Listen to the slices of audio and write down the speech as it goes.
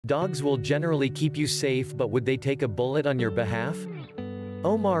Dogs will generally keep you safe, but would they take a bullet on your behalf?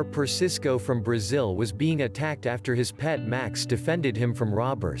 Omar Persisco from Brazil was being attacked after his pet Max defended him from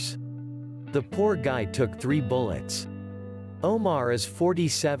robbers. The poor guy took 3 bullets. Omar is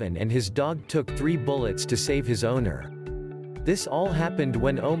 47 and his dog took 3 bullets to save his owner. This all happened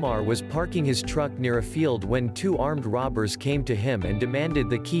when Omar was parking his truck near a field when 2 armed robbers came to him and demanded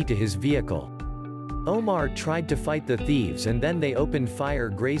the key to his vehicle. Omar tried to fight the thieves and then they opened fire,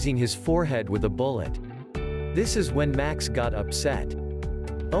 grazing his forehead with a bullet. This is when Max got upset.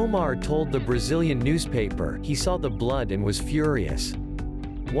 Omar told the Brazilian newspaper he saw the blood and was furious.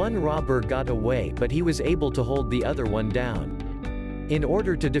 1 robber got away, but he was able to hold the other one down. In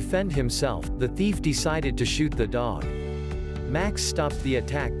order to defend himself, the thief decided to shoot the dog. Max stopped the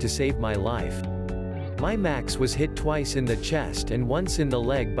attack to save my life. My Max was hit twice in the chest and once in the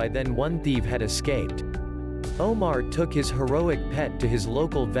leg by then 1 thief had escaped. Omar took his heroic pet to his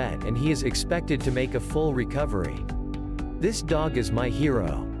local vet and he is expected to make a full recovery. This dog is my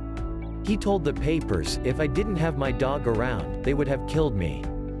hero. He told the papers, if I didn't have my dog around, they would have killed me.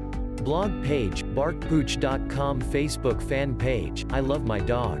 Blog page, BarkPooch.com, Facebook fan page, I love my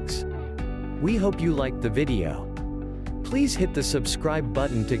dogs. We hope you liked the video. Please hit the subscribe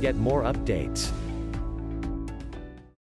button to get more updates.